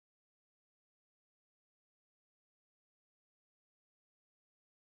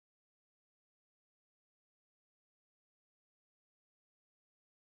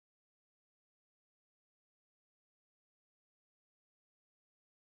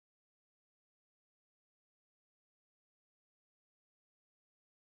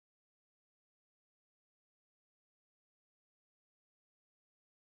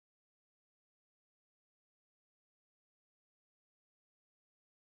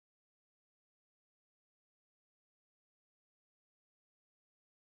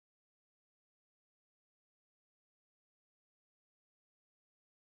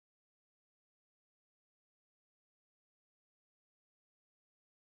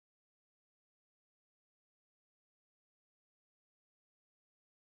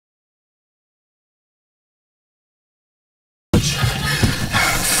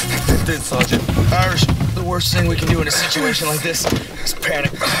It did, Sergeant. Irish, the worst thing we can do in a situation like this is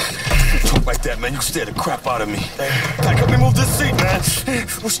panic. You talk like that, man. You scare the crap out of me. Hey, help me move this seat, man.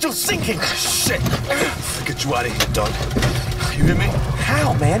 We're still sinking. Shit. I'll get you out of here, Doug. You hear me?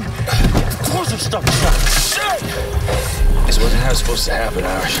 How, man? Of course there's stuff inside. Shit! This wasn't how it's supposed to happen,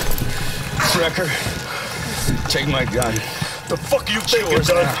 Irish. Wrecker, take my gun. The fuck are you thinking, Yours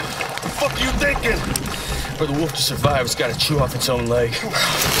Doug? now. The fuck are you thinking? For the wolf to survive, it's got to chew off its own leg.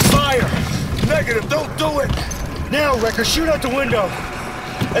 Fire! Negative, don't do it! Now, Wrecker, shoot out the window!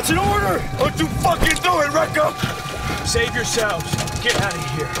 That's an order! Don't you fucking do it, Wrecker! Save yourselves. Get out of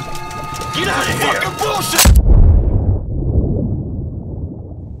here. Get out of here! Fucking bullshit!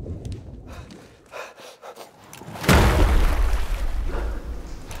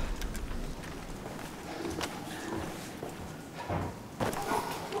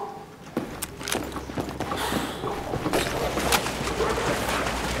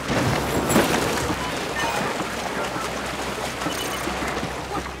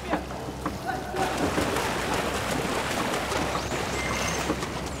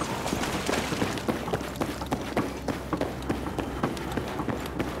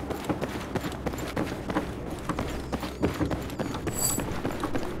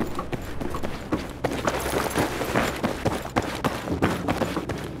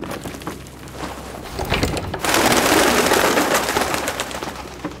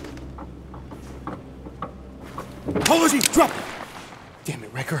 Drop! Damn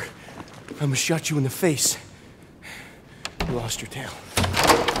it, Wrecker. I almost shot you in the face. You lost your tail.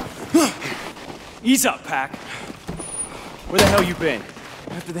 Ease up, Pac. Where the hell you been?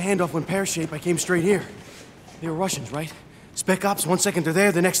 After the handoff went pear-shaped, I came straight here. They were Russians, right? Spec ops, 1 second they're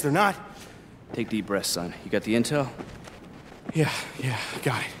there, the next they're not. Take deep breaths, son. You got the intel? Yeah,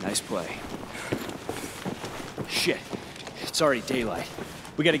 got it. Nice play. Shit. It's already daylight.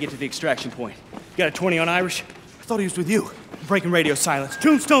 We gotta get to the extraction point. You got a 20 on Irish? I thought he was with you. Breaking radio silence.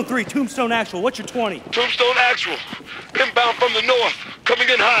 Tombstone 3, Tombstone Actual. What's your 20? Tombstone Actual. Inbound from the north. Coming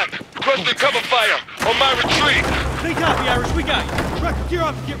in hot. Requesting cover fire on my retreat. They copy, Irish. We got you. Wrecker, gear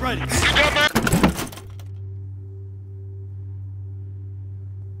up and get ready. You got me?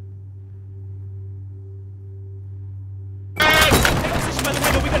 Take position by the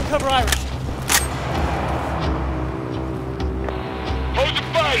window. We gotta cover Irish. Hold your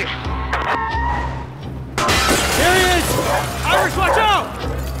fire. Here he is! Irish, watch out!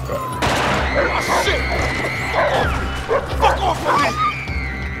 Oh, shit! Fuck off with me!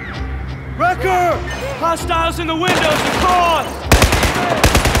 Wrecker! Hostiles in the windows and cars!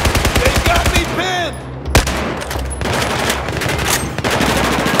 They got me pinned!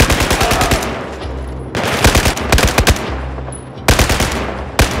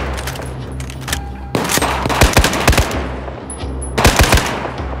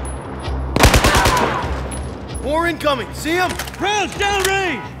 More incoming, see him? Rounds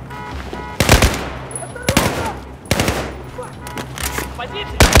downrange!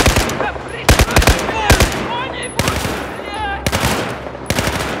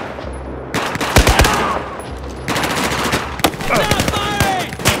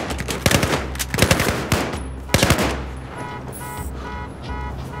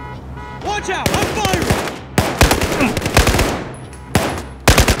 Watch out! I'm firing!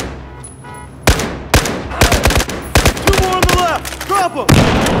 Two more on the left! Drop him!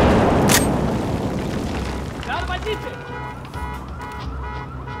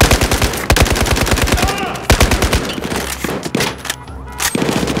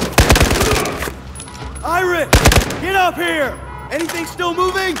 Irish! Get up here! Anything still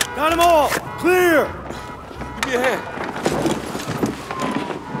moving? Got them all! Clear! Give me a hand.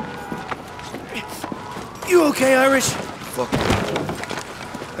 You okay, Irish? Fuck.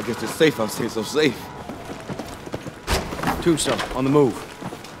 I guess it's safe. I'm staying so safe. Tombstone, on the move.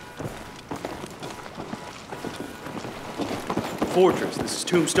 Fortress, this is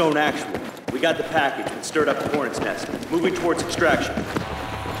Tombstone Actual. We got the package that stirred up the hornet's nest. Moving towards extraction.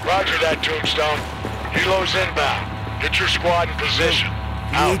 Roger that, Tombstone. Helo's inbound. Get your squad in position.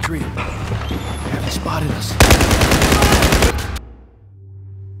 Out. Adrian. They haven't spotted us.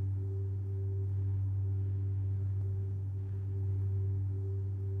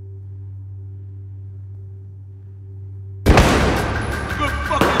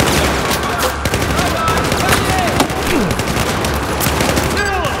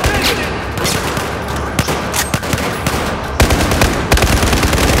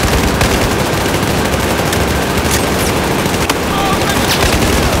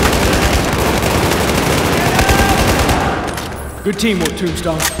 Good teamwork,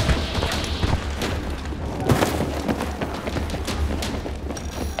 Tombstone.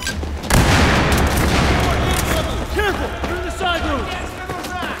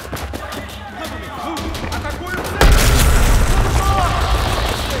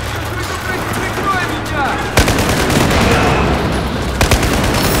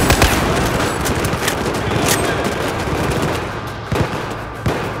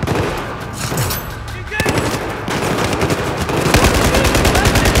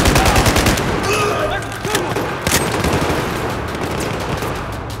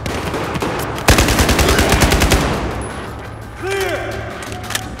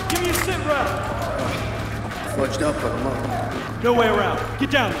 Fudged up, but I'm up. No way around.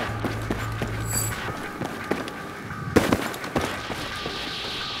 Get down there.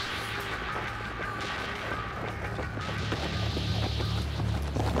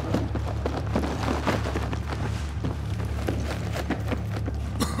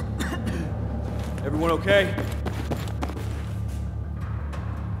 Everyone okay?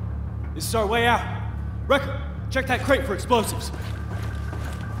 This is our way out. Wrecker, check that crate for explosives.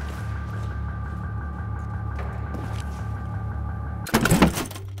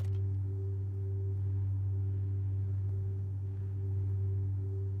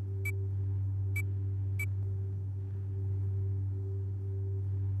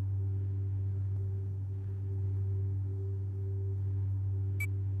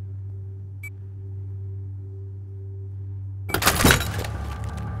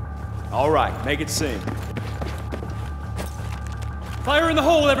 All right, make it sing. Fire in the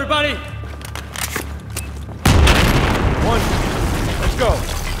hole, everybody! One, let's go.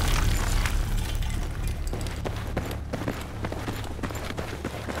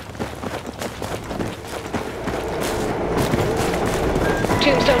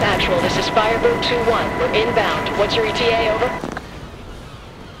 Tombstone Actual, this is Firebird 2-1. We're inbound. What's your ETA, over?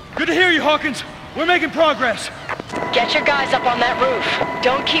 Good to hear you, Hawkins. We're making progress. Get your guys up on that roof.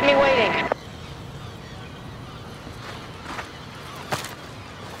 Don't keep me waiting.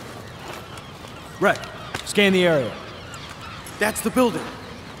 Rec, scan the area. That's the building.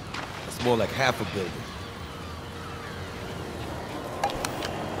 It's more like half a building.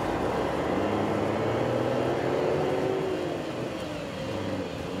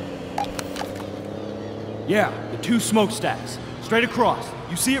 Yeah, the 2 smokestacks. Straight across.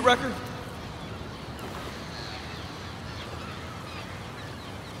 You see it, Wrecker?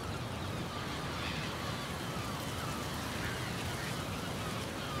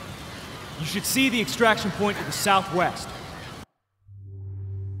 You should see the extraction point to the southwest.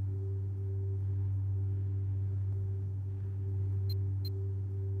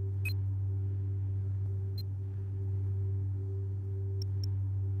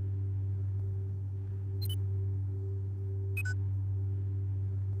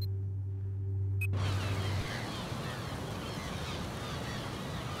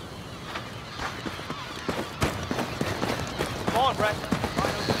 Come on, Brett.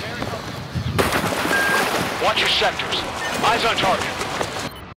 Watch your sectors. Eyes on target.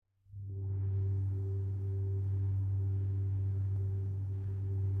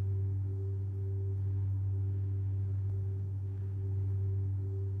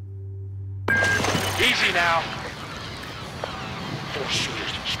 Easy now. 4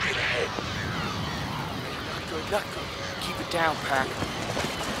 shooters straight ahead. Good luck. Keep it down, Pack.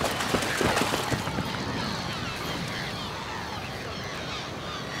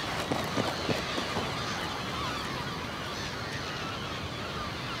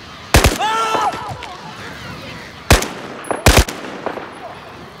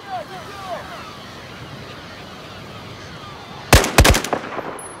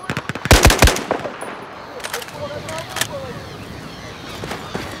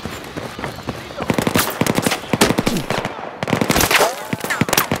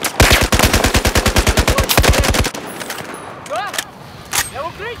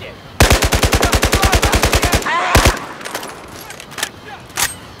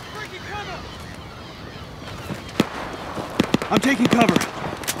 I'm taking cover.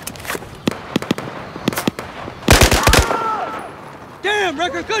 Damn,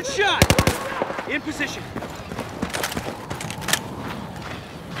 Wrecker, good shot! In position.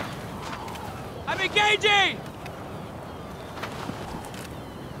 I'm engaging!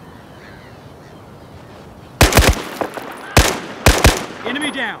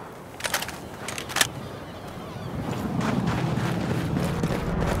 Enemy down.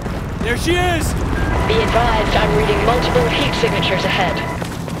 There she is! Be advised, I'm reading multiple heat signatures ahead.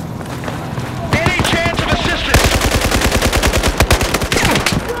 Any chance of assistance?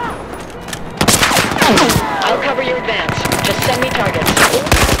 I'll cover your advance. Just send me targets.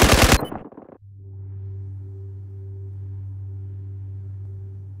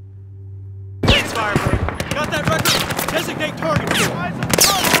 Thanks, Firebird. Got that record? Designate target.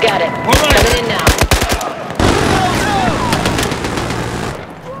 Got it. Coming in now.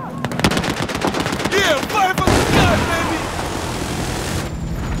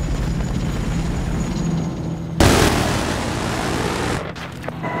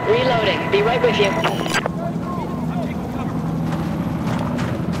 Reloading. Be right with you.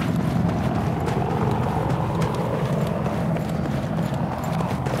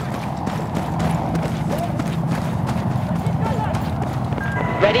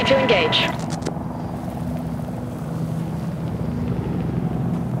 Ready to engage.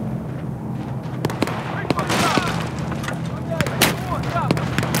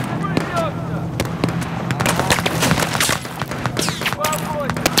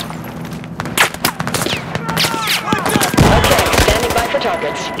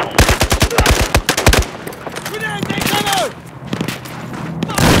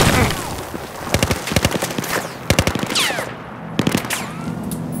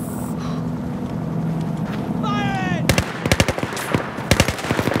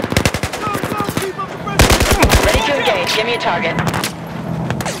 me a target.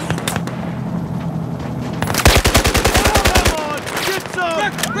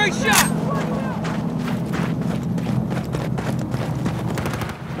 Great shot!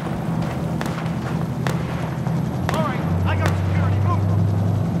 All right, I got security. Move.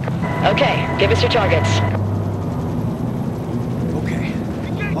 Okay, give us your targets. Okay.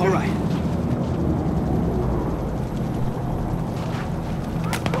 All right.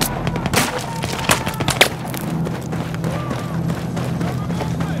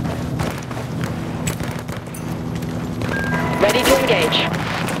 Ready to engage.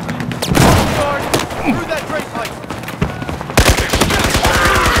 Through that drain pipe.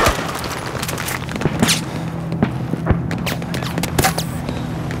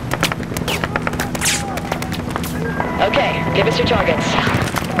 Okay, give us your targets.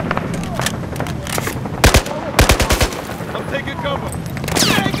 I'm taking cover.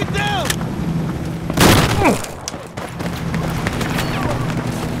 Take it down!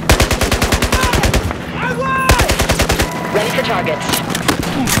 Ready for targets.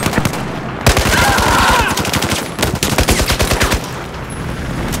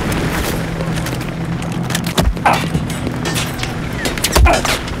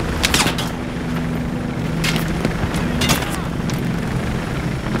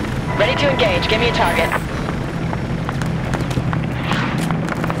 Ready to engage. Give me a target.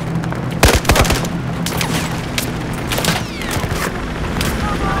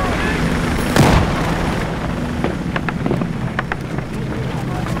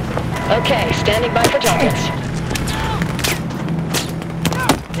 Okay, standing by for targets.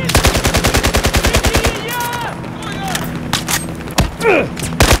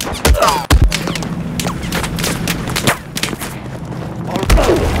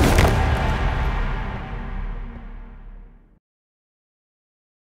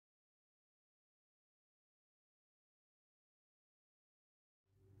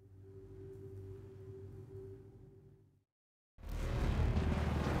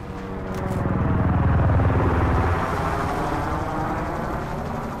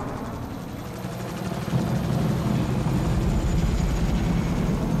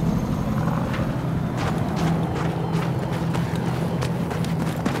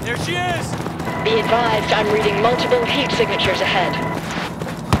 There she is! Be advised, I'm reading multiple heat signatures ahead.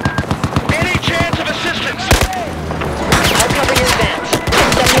 Any chance of assistance? I'll cover your advance.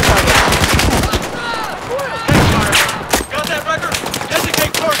 Send your target. Got that record?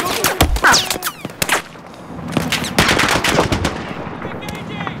 Designate target!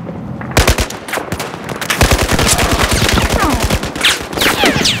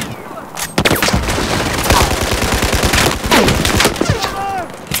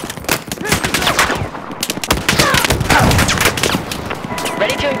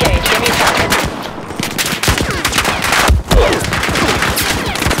 Ready to engage. Give me a target.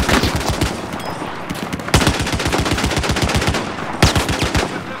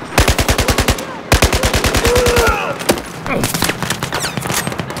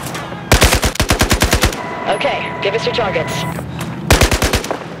 Okay, give us your targets.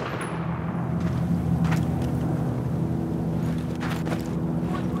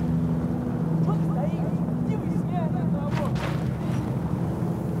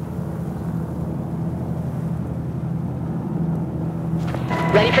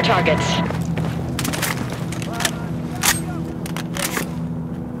 Ready for targets.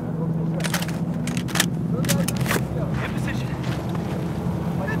 In position.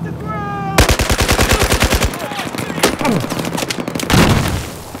 Hit the ground!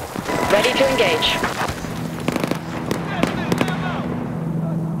 Ready to engage.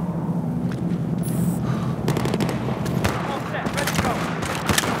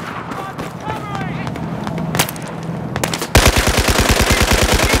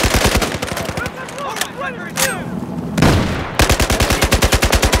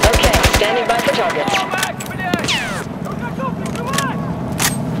 Okay, standing by for targets.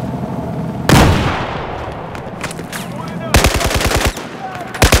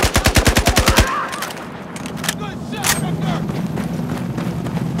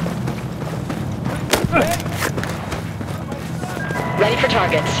 Ready for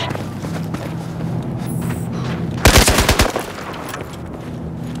targets.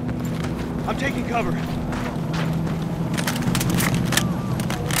 I'm taking cover.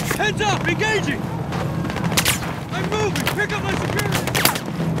 Heads up! Engaging! I'm moving! Pick up my security!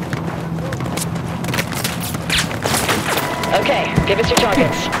 Okay, give us your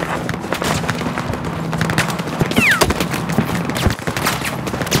targets.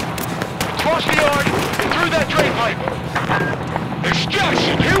 Cross the yard, through that drain pipe.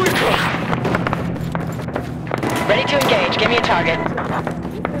 Extraction, here we come. Ready to engage. Give me a target.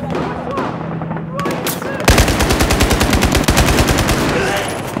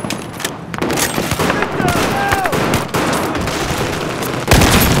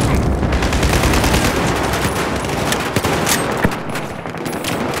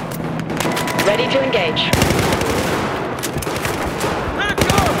 Ready to engage.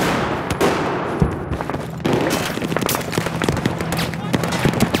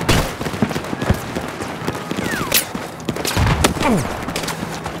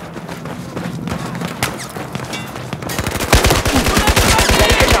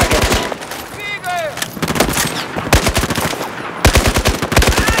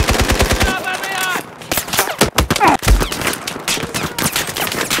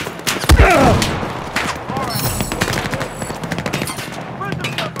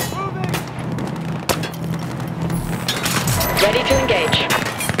 Ready to engage.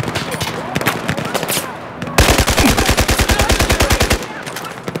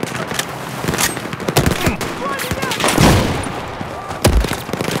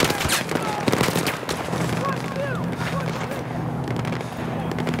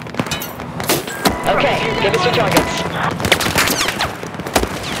 Okay, give us your targets.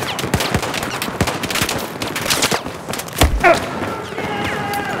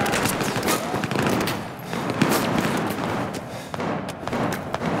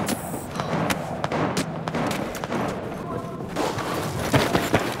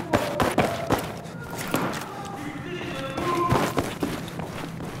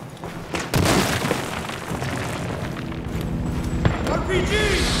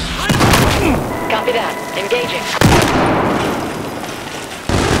 Copy that. Engaging.